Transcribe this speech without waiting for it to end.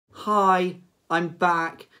Hi, I'm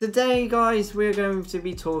back. Today, guys, we're going to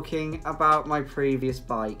be talking about my previous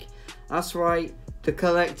bike. That's right, the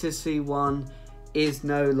Collector C1 is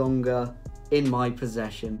no longer in my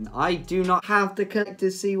possession. I do not have the Collector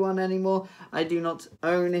C1 anymore. I do not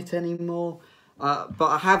own it anymore. But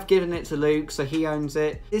I have given it to Luke, so he owns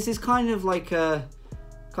it. This is kind of like a,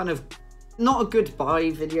 not a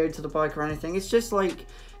goodbye video to the bike or anything. It's just like,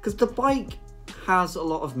 because the bike has a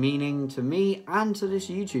lot of meaning to me and to this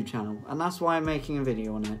YouTube channel, and that's why I'm making a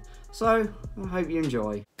video on it. So, I hope you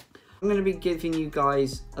enjoy. I'm going to be giving you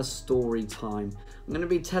guys a story time. I'm going to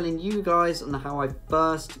be telling you guys on how I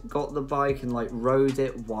first got the bike and like rode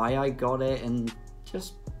it, why I got it, and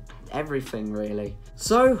just everything really.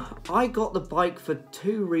 So I got the bike for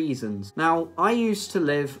two reasons. Now, I used to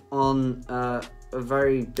live on a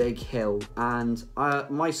very big hill, and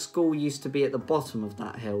my school used to be at the bottom of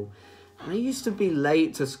that hill. I used to be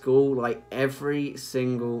late to school like every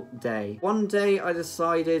single day. One day I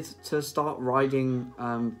decided to start riding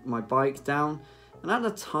my bike down, and at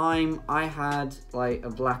the time I had like a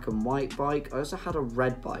black and white bike. I also had a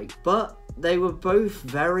red bike, but they were both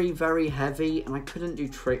very, very heavy and I couldn't do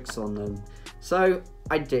tricks on them. So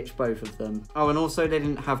I ditched both of them. Oh, and also they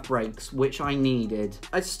didn't have brakes, which I needed.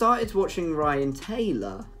 I started watching Ryan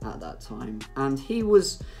Taylor at that time, and he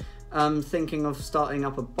was thinking of starting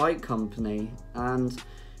up a bike company, and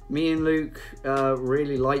me and Luke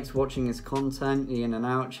really liked watching his content, the in and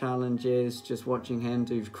out challenges, just watching him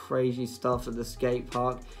do crazy stuff at the skate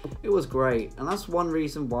park. It was great, and that's one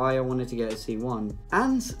reason why I wanted to get a C1.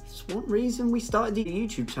 And it's one reason we started the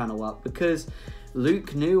YouTube channel up, because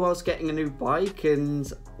Luke knew I was getting a new bike, and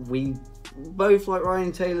we both like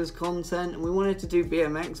Ryan Taylor's content, and we wanted to do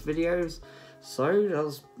BMX videos. So there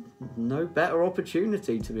was no better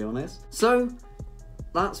opportunity, to be honest. So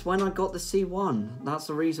that's when I got the C1. That's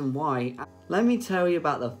the reason why. Let me tell you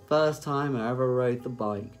about the first time I ever rode the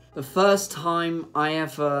bike. The first time I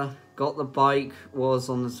ever got the bike was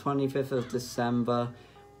on the 25th of December.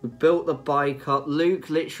 We built the bike up.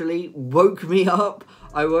 Luke literally woke me up.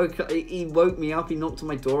 He woke me up. He knocked on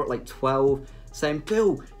my door at like 12. Saying,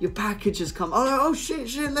 "Bill, your package has come." Oh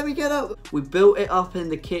shit, let me get up. We built it up in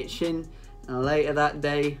the kitchen. And later that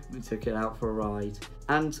day, we took it out for a ride.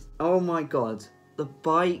 And oh my god, the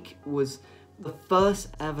bike was the first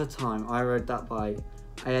ever time I rode that bike.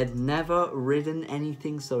 I had never ridden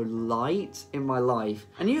anything so light in my life.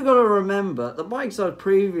 And you gotta remember, the bikes I was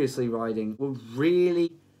previously riding were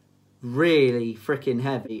really, really freaking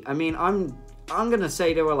heavy. I mean, I'm gonna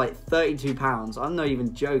say they were like 32 pounds. I'm not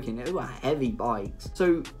even joking. They were heavy bikes.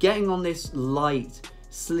 So getting on this light,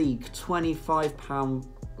 sleek, 25-pound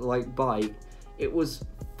like bike, it was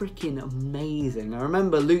freaking amazing. I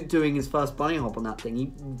remember Luke doing his first bunny hop on that thing. He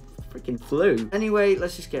freaking flew. Anyway,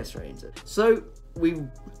 let's just get straight into it. So we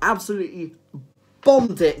absolutely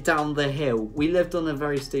bombed it down the hill. We lived on a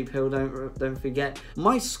very steep hill, don't forget.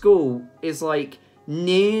 My school is like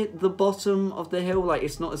near the bottom of the hill, like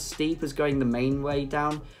it's not as steep as going the main way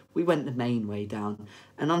down. We went the main way down,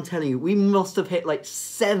 and I'm telling you, we must have hit like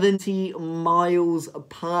 70 miles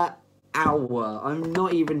per hour. I'm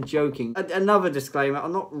not even joking. Another disclaimer,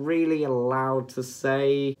 I'm not really allowed to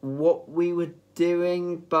say what we were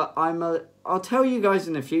doing, but I'll tell you guys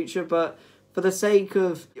in the future, but for the sake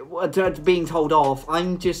of being told off,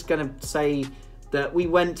 I'm just gonna say that we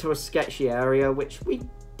went to a sketchy area, which we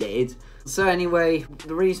did. So anyway,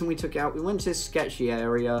 the reason we took it out, we went to this sketchy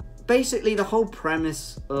area. Basically, the whole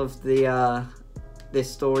premise of the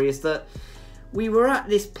this story is that we were at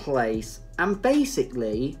this place, and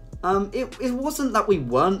basically it wasn't that we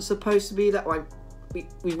weren't supposed to be that way.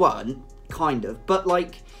 We weren't, kind of, but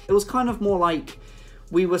like it was kind of more like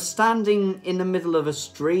we were standing in the middle of a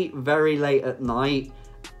street very late at night,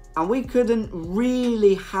 and we couldn't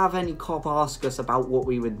really have any cop ask us about what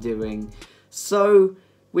we were doing. So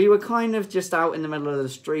we were kind of just out in the middle of the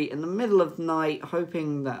street in the middle of night,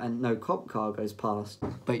 hoping that no cop car goes past.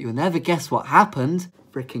 But you'll never guess what happened.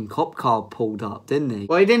 Freaking cop car pulled up, didn't he?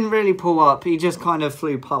 Well, he didn't really pull up. He just kind of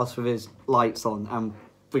flew past with his lights on, and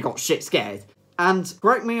we got shit scared. And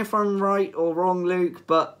correct me if I'm right or wrong, Luke,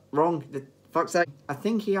 but wrong. Fuck's sake. I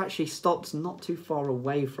think he actually stopped not too far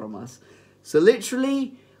away from us. So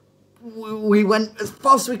literally, we went as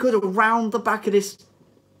fast as we could around the back of this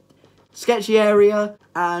sketchy area,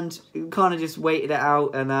 and we kind of just waited it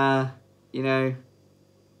out, and you know,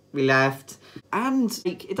 we left. And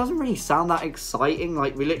like, it doesn't really sound that exciting.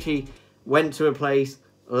 Like, we literally went to a place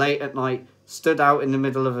late at night, stood out in the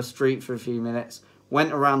middle of a street for a few minutes,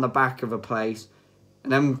 went around the back of a place,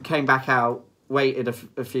 and then came back out, waited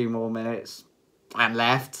a few more minutes, and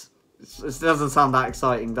left. It doesn't sound that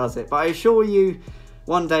exciting, does it? But I assure you,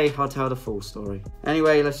 One day I'll tell the full story.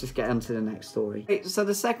 Anyway, let's just get into the next story. So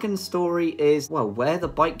the second story is, well, where the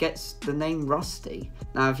bike gets the name Rusty.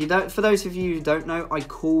 Now, if you don't, for those of you who don't know, I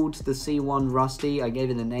called the C1 Rusty. I gave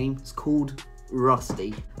it a name. It's called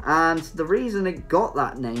Rusty. And the reason it got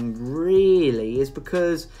that name really is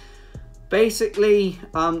because basically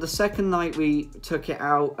the second night we took it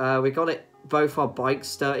out, we got it both our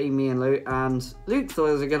bikes dirty, me and Luke, and Luke thought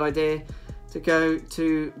it was a good idea to go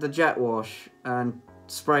to the jet wash and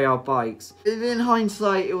spray our bikes. In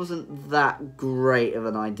hindsight, it wasn't that great of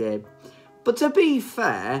an idea. But to be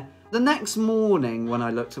fair, the next morning when I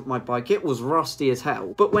looked at my bike, it was rusty as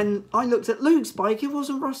hell. But when I looked at Luke's bike, it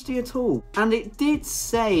wasn't rusty at all. And it did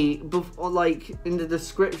say, before, like in the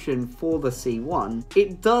description for the C1,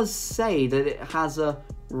 it does say that it has a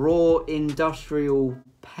raw industrial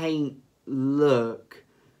paint look,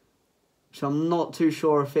 which I'm not too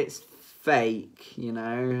sure if it's fake, you know,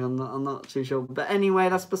 I'm not too sure. But anyway,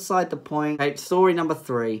 that's beside the point. Okay, story number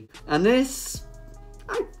 3. And this,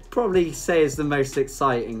 I'd probably say, is the most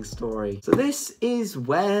exciting story. So this is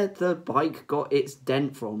where the bike got its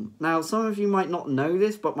dent from. Now, some of you might not know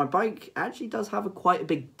this, but my bike actually does have quite a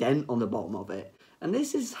big dent on the bottom of it. And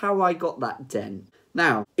this is how I got that dent.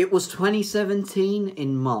 Now, it was 2017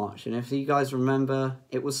 in March, and if you guys remember,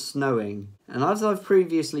 it was snowing. And as I've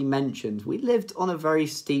previously mentioned, we lived on a very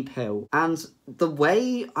steep hill. And the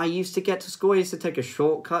way I used to get to school, I used to take a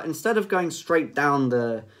shortcut. Instead of going straight down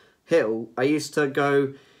the hill, I used to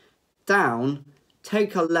go down,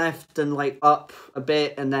 take a left and like up a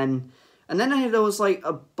bit, and then there was like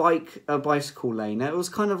a bicycle lane. It was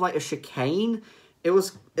kind of like a chicane. It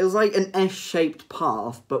was like an S-shaped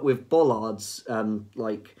path, but with bollards,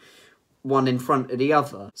 like one in front of the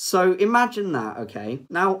other. So imagine that, okay?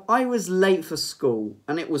 Now, I was late for school,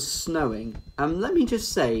 and it was snowing. And let me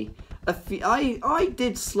just say, I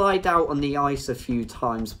did slide out on the ice a few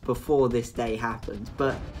times before this day happened,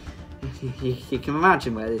 but you can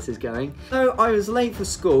imagine where this is going. So I was late for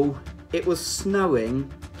school, it was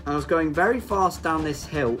snowing, and I was going very fast down this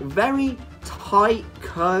hill, very tight,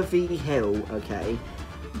 curvy hill, okay?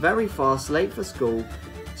 Very fast, late for school.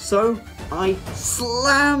 So I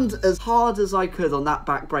slammed as hard as I could on that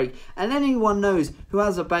back brake. And anyone knows who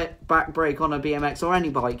has a back brake on a BMX or any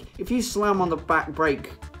bike, if you slam on the back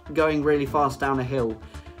brake going really fast down a hill,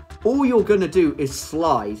 all you're gonna do is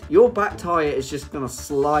slide. Your back tyre is just gonna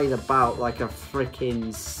slide about like a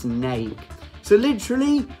freaking snake. So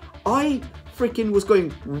literally, I freaking was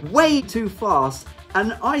going way too fast,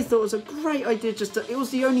 and I thought it was a great idea it was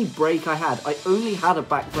the only brake I had. I only had a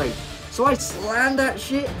back brake. So I slammed that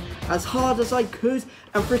shit as hard as I could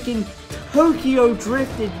and freaking Tokyo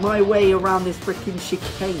drifted my way around this freaking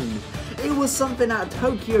chicane. It was something out of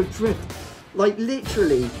Tokyo Drift. Like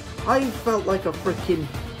literally, I felt like a freaking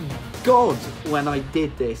god when I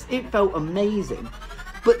did this. It felt amazing.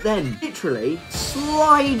 But then, literally,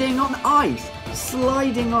 sliding on ice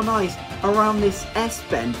around this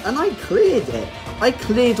S-bend, and I cleared it. I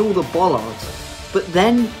cleared all the bollards. But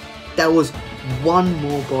then, there was one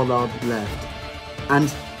more bollard left.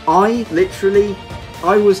 And I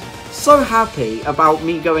was so happy about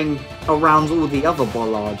me going around all the other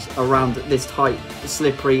bollards, around this tight,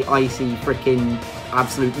 slippery, icy, freaking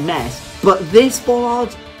absolute mess. But this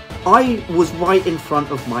bollard, I was right in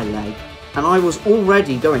front of my leg. And I was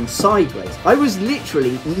already going sideways. I was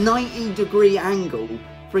literally 90-degree angle.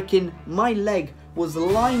 Freaking my leg was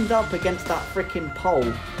lined up against that freaking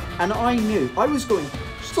pole. And I knew I was going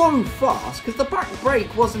so fast because the back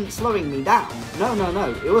brake wasn't slowing me down.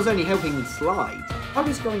 No. It was only helping me slide. I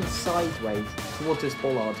was going sideways towards this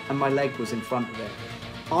bollard and my leg was in front of it.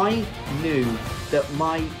 I knew that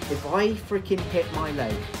if I freaking hit my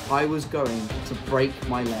leg, I was going to break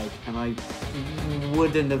my leg and I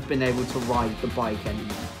wouldn't have been able to ride the bike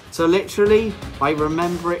anymore. So literally, I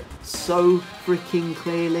remember it so freaking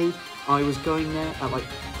clearly. I was going there at like,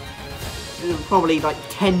 probably like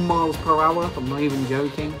 10 miles per hour, I'm not even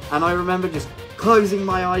joking. And I remember just closing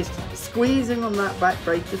my eyes, squeezing on that back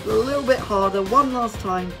brake just a little bit harder, one last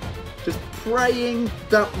time, just praying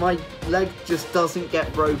that my leg just doesn't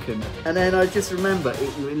get broken. And then I just remember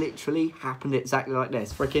it literally happened exactly like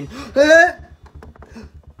this. Freaking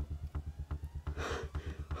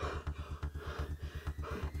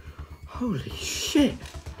holy shit,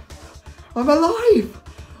 I'm alive,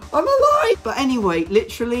 But anyway,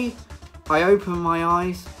 literally, I opened my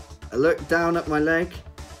eyes, I looked down at my leg,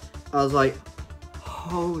 I was like,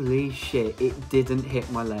 holy shit, it didn't hit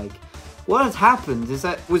my leg. What had happened is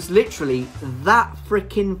that was literally that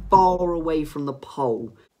freaking far away from the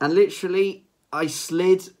pole. And literally, I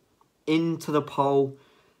slid into the pole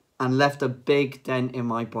and left a big dent in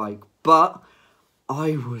my bike. But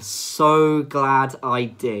I was so glad I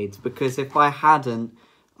did, because if I hadn't,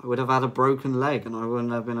 I would have had a broken leg and I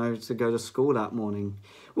wouldn't have been able to go to school that morning.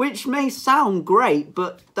 Which may sound great,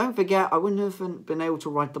 but don't forget, I wouldn't have been able to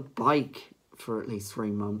ride the bike for at least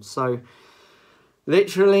 3 months. So,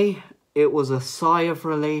 literally, it was a sigh of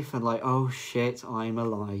relief and like, oh shit, I'm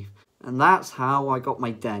alive. And that's how I got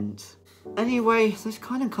my dent. Anyway, this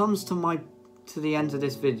kind of comes to the end of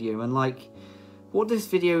this video, and like, what this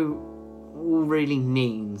video all really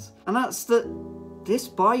means. And that's that this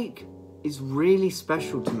bike is really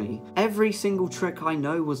special to me. Every single trick I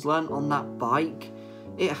know was learnt on that bike.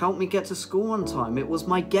 It helped me get to school on time. It was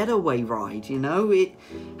my getaway ride, you know? It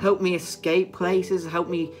helped me escape places, helped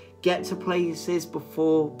me get to places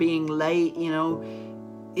before being late, you know?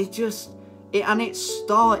 And it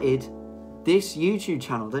started this YouTube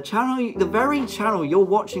channel. The very channel you're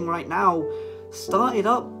watching right now started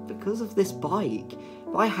up because of this bike.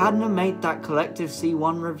 If I hadn't have made that Collective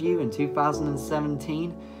C1 review in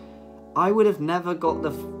 2017, I would have never got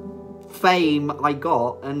the fame I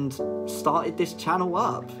got and started this channel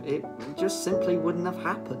up. It just simply wouldn't have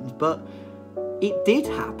happened, but it did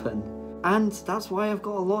happen. And that's why I've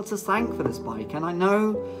got a lot to thank for this bike. And I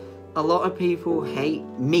know a lot of people hate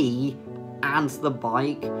me and the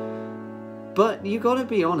bike, but you gotta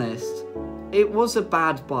be honest, it was a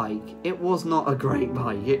bad bike. It was not a great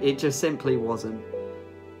bike. It just simply wasn't.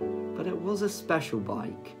 But it was a special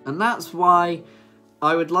bike. And that's why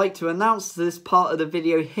I would like to announce this part of the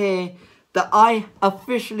video here that I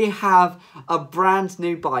officially have a brand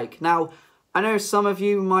new bike. Now, I know some of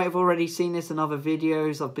you might have already seen this in other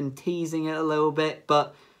videos. I've been teasing it a little bit,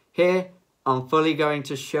 but here I'm fully going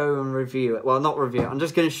to show and review it. Well, not review it. I'm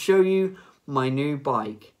just going to show you my new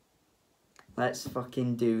bike. Let's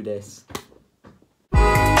fucking do this.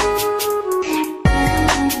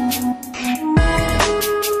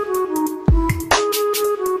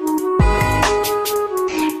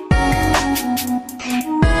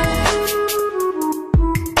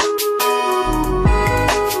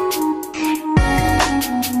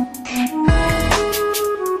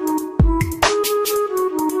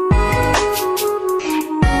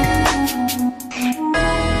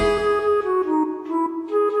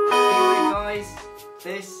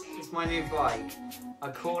 This is my new bike. I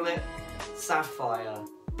call it Sapphire.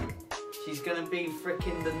 She's gonna be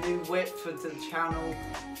freaking the new whip for the channel.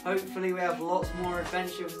 Hopefully we have lots more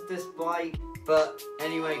adventures with this bike. But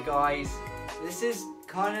anyway guys, this is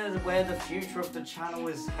kind of where the future of the channel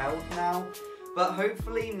is held now. But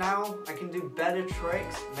hopefully now I can do better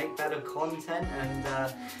tricks, make better content, and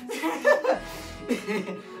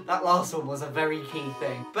that last one was a very key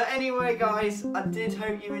thing. But anyway guys, I did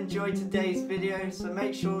hope you enjoyed today's video, so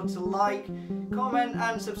make sure to like, comment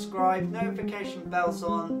and subscribe, notification bells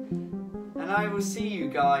on, and I will see you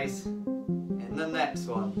guys in the next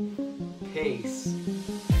one. Peace.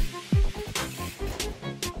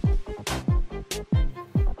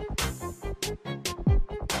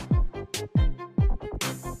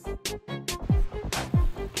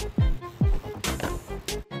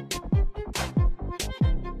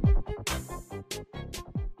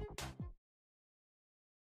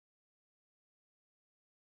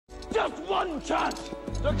 Just one chance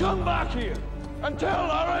to come back here and tell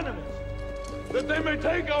our enemies that they may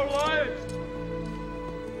take our lives,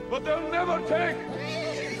 but they'll never take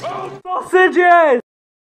our sausages!